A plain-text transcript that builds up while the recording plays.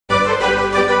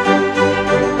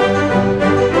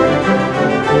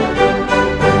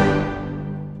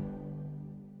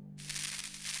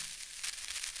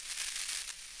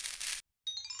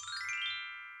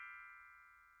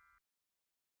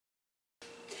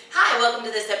welcome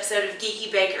to this episode of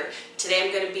Geeky Baker. Today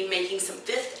I'm going to be making some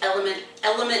fifth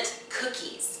element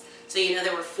cookies. So you know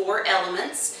there were 4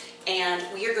 elements, and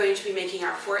we are going to be making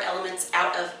our 4 elements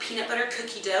out of peanut butter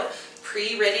cookie dough,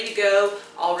 ready to go,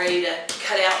 all ready to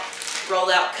cut out, roll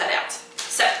out, cut out.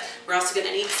 So we're also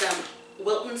going to need some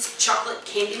Wilton's chocolate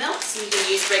candy melt, so you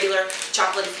can use regular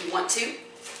chocolate if you want to.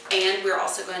 And we're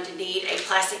also going to need a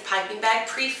plastic piping bag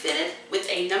pre-fitted with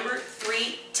a number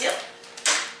 3 tip.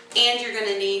 And you're going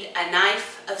to need a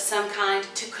knife of some kind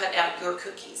to cut out your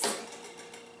cookies.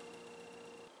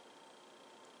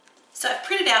 So I've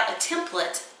printed out a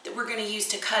template that we're going to use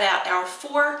to cut out our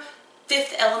 4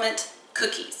 fifth element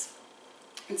cookies.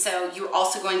 And so you're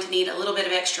also going to need a little bit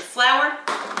of extra flour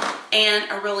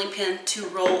and a rolling pin to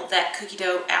roll that cookie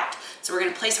dough out. So we're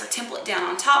going to place our template down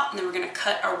on top, and then we're going to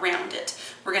cut around it.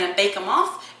 We're going to bake them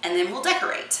off, and then we'll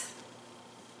decorate.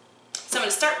 So I'm going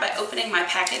to start by opening my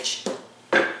package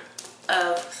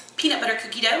of peanut butter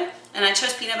cookie dough, and I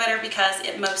chose peanut butter because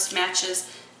it most matches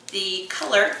the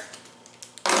color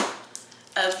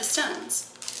of the stones.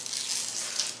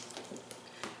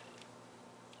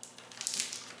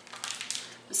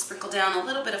 We'll sprinkle down a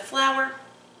little bit of flour.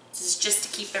 This is just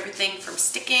to keep everything from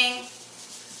sticking.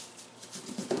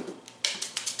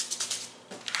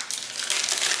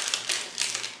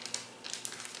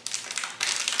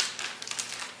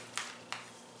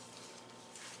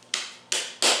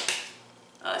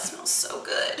 Oh, it smells so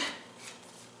good.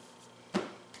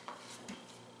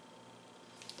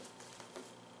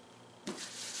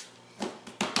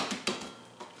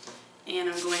 And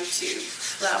I'm going to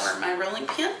flour my rolling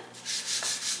pin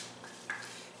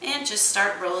and just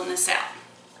start rolling this out.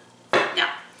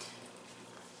 Now,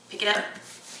 pick it up,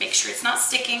 make sure it's not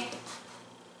sticking,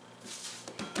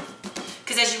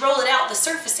 because as you roll it out, the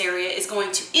surface area is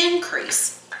going to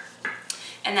increase,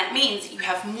 and that means you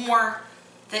have more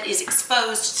that is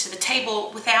exposed to the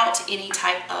table without any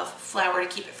type of flour to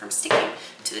keep it from sticking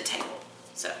to the table.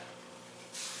 So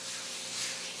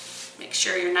make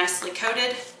sure you're nicely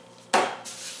coated.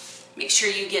 Make sure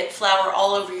you get flour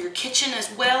all over your kitchen as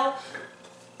well.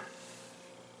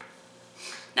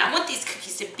 Now I want these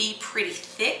cookies to be pretty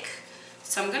thick,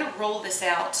 so I'm going to roll this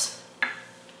out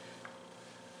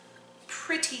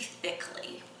pretty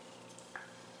thickly.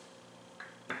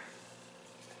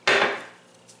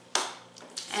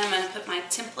 And I'm going to put my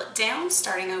template down,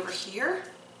 starting over here.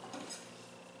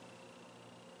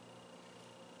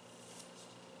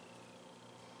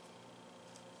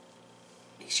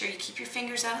 Make sure you keep your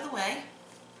fingers out of the way.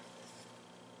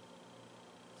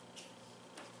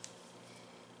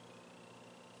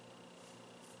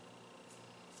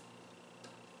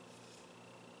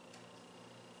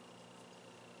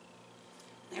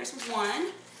 There's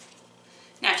one.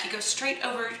 Now if you go straight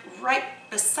over right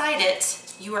beside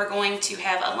it, you are going to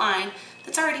have a line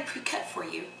that's already pre-cut for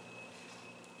you.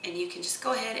 And you can just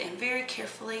go ahead and very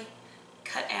carefully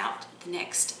cut out the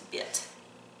next bit.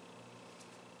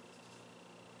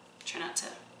 Try not to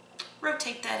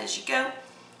rotate that as you go.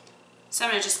 So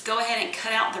I'm going to just go ahead and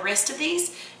cut out the rest of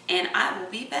these, and I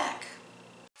will be back.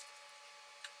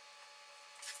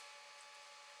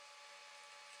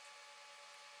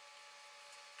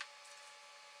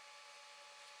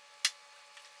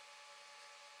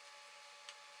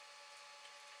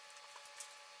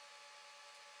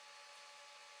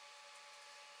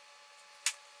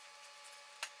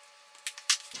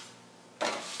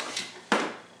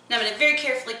 Now I'm going to very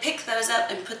carefully pick those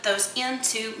up and put those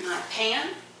into my pan.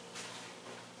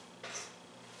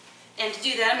 And to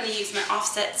do that, I'm going to use my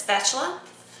offset spatula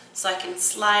so I can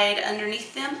slide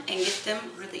underneath them and get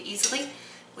them really easily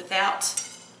without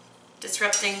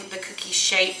disrupting the cookie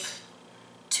shape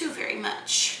too very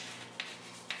much.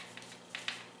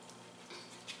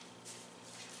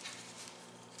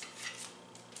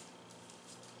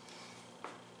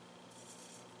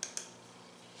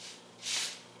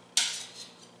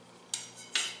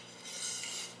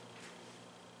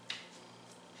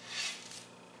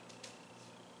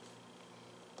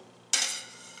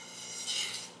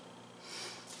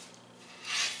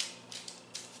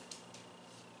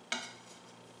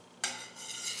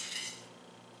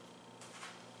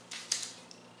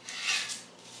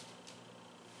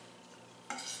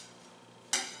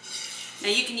 Now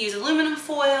you can use aluminum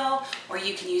foil or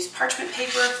you can use parchment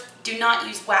paper. Do not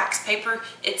use wax paper.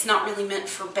 It's not really meant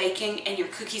for baking, and your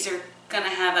cookies are going to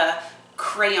have a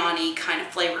crayon-y kind of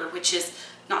flavor, which is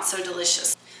not so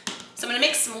delicious. So I'm going to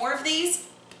make some more of these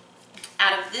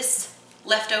out of this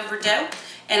leftover dough,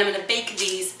 and I'm going to bake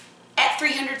these at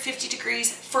 350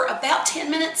 degrees for about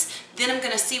 10 minutes. Then I'm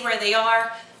going to see where they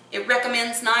are. It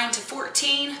recommends 9 to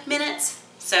 14 minutes,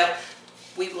 so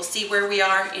we will see where we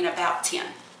are in about 10.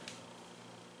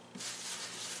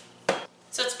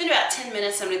 So it's been about 10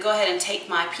 minutes. I'm going to go ahead and take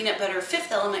my peanut butter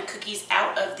fifth element cookies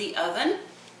out of the oven.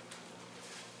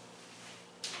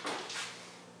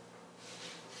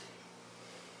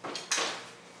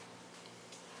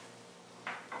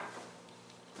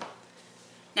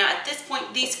 Now at this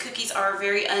point, these cookies are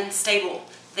very unstable.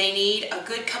 They need a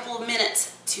good couple of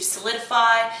minutes to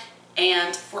solidify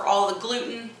and for all the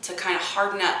gluten to kind of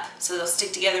harden up so they'll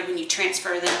stick together when you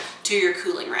transfer them to your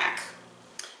cooling rack.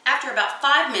 After about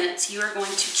 5 minutes, you are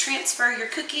going to transfer your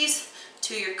cookies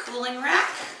to your cooling rack.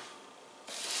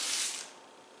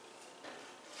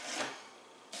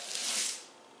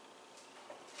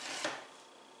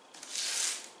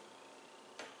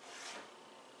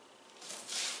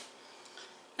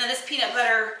 Now this peanut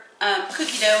butter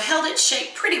cookie dough held its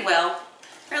shape pretty well.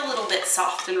 They're a little bit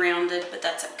soft and rounded, but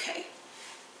that's okay.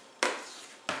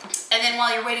 And then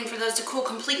while you're waiting for those to cool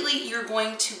completely, you're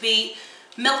going to be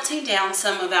melting down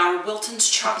some of our Wilton's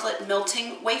chocolate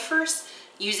melting wafers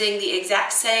using the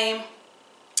exact same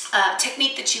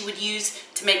technique that you would use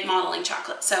to make modeling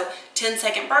chocolate. So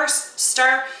 10-second burst,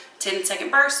 stir,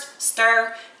 10-second burst,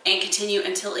 stir, and continue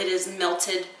until it is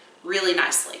melted really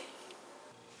nicely.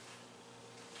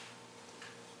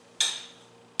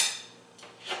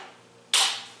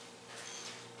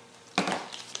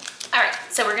 Alright,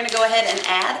 so we're going to go ahead and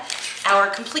add our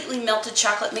completely melted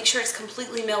chocolate. Make sure it's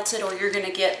completely melted or you're going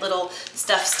to get little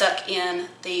stuff stuck in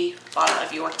the bottom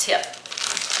of your tip.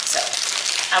 So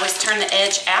I always turn the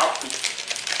edge out a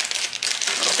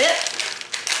little bit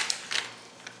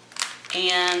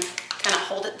and kind of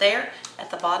hold it there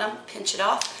at the bottom, pinch it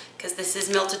off because this is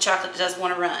melted chocolate that doesn't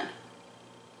want to run.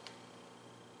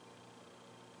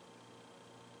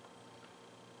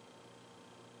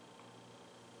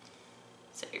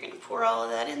 So you're going to pour all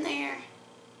of that in there.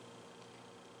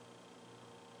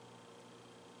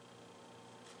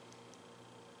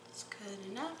 It's good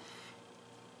enough.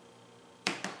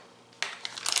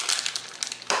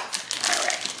 All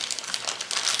right.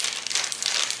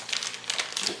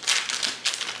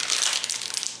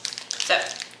 So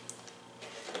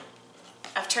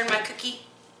I've turned my cookie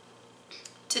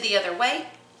to the other way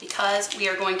because we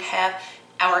are going to have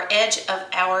our edge of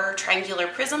our triangular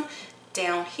prism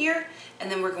down here,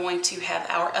 and then we're going to have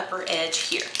our upper edge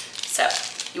here. So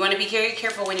you want to be very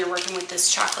careful when you're working with this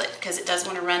chocolate because it does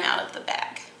want to run out of the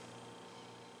bag.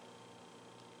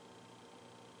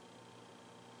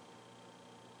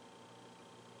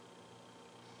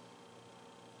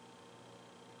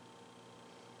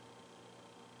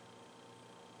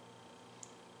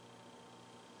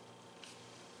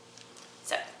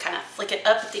 So kind of flick it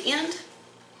up at the end.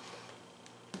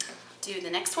 Do the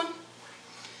next one.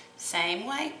 Same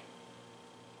way.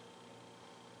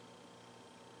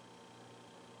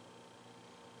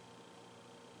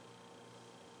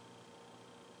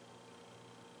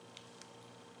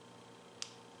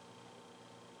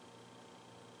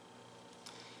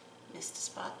 Missed a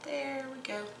spot, there we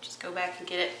go. Just go back and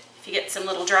get it. If you get some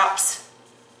little drops,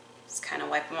 just kind of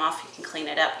wipe them off. You can clean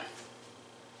it up.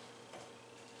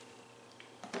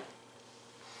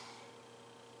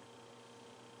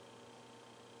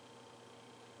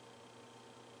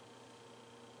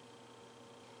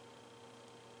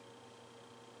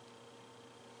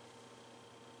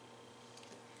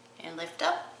 And lift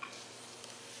up.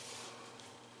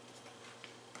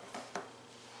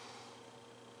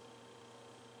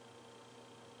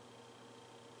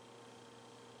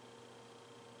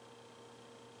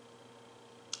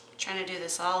 Trying to do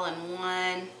this all in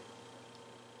one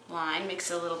line makes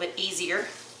it a little bit easier.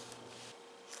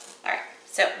 All right,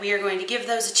 so we are going to give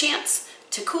those a chance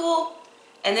to cool,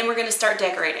 and then we're going to start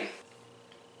decorating.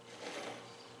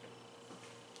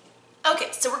 Okay,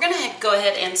 so we're going to go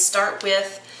ahead and start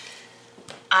with,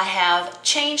 I have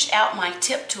changed out my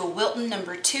tip to a Wilton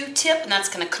number 2 tip, and that's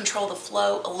going to control the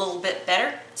flow a little bit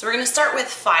better. So we're going to start with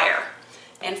fire.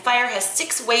 And fire has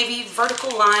 6 wavy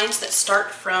vertical lines that start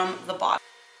from the bottom.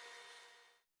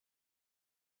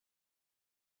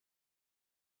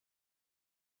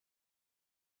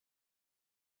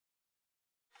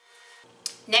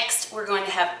 Next, we're going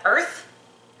to have earth.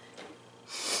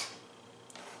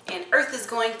 And earth is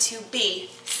going to be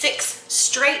 6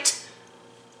 straight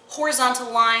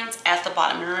horizontal lines at the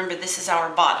bottom. Remember, this is our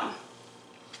bottom.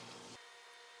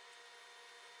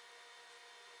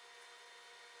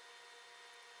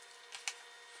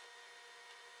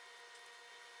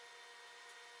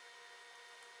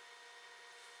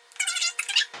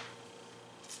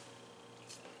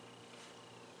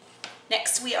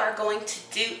 Next, we are going to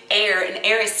do air, and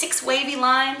air is 6 wavy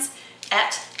lines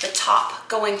at the top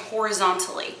going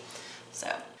horizontally.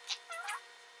 So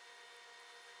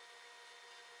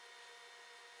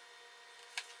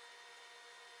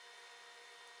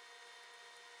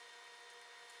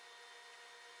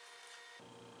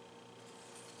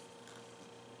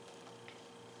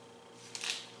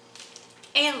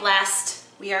And last,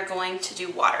 we are going to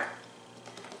do water.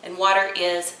 And water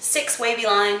is 6 wavy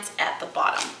lines at the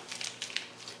bottom.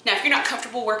 Now, if you're not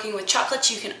comfortable working with chocolates,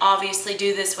 you can obviously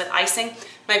do this with icing.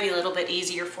 Might be a little bit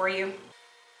easier for you.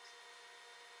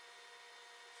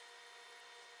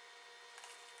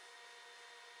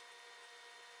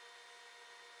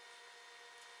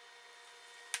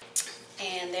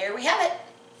 And there we have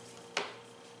it.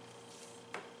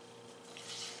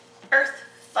 Earth,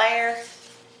 fire,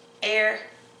 air,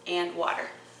 and water.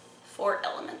 4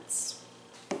 elements.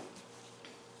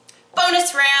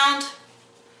 Bonus round.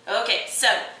 Okay, so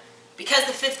because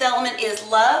the 5th element is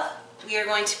love, we are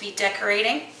going to be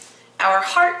decorating our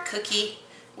heart cookie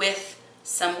with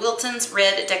some Wilton's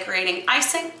red decorating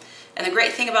icing. And the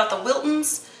great thing about the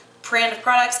Wilton's brand of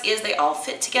products is they all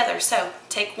fit together. So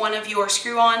take one of your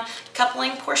screw-on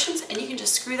coupling portions and you can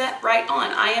just screw that right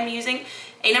on. I am using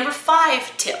a number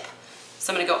 5 tip.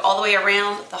 So I'm going to go all the way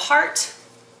around the heart.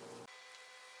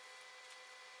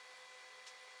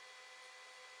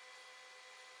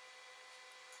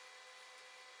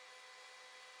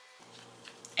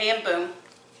 And boom,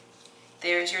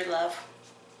 there's your love.